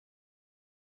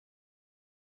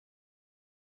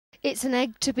It's an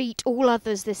egg to beat all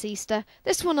others this Easter.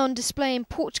 This one on display in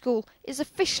Portugal is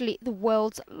officially the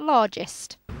world's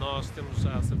largest.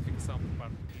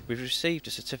 We've received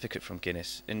a certificate from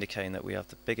Guinness indicating that we have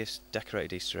the biggest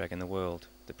decorated Easter egg in the world.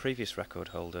 The previous record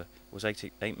holder was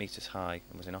 8 metres high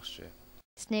and was in Austria.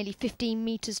 It's nearly 15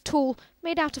 metres tall,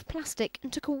 made out of plastic,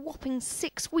 and took a whopping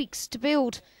 6 weeks to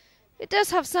build. It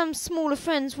does have some smaller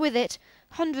friends with it.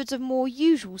 Hundreds of more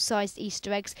usual-sized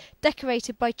Easter eggs,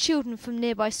 decorated by children from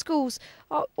nearby schools,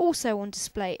 are also on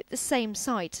display at the same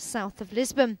site south of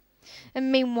Lisbon.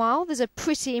 And meanwhile, there's a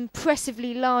pretty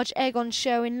impressively large egg on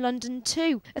show in London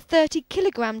too. A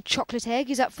 30-kilogram chocolate egg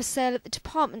is up for sale at the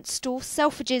department store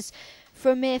Selfridges.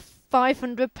 For a mere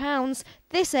 £500,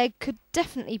 this egg could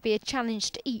definitely be a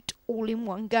challenge to eat all in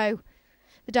one go.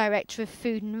 The director of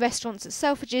food and restaurants at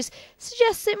Selfridges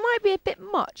suggests it might be a bit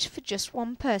much for just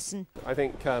one person. I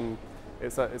think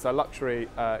it's a luxury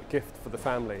gift for the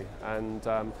family, and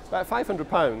about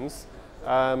 £500,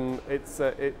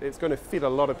 it's going to feed a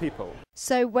lot of people.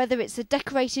 So whether it's a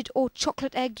decorated or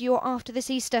chocolate egg you're after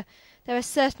this Easter, there are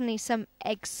certainly some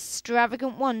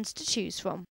extravagant ones to choose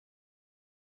from.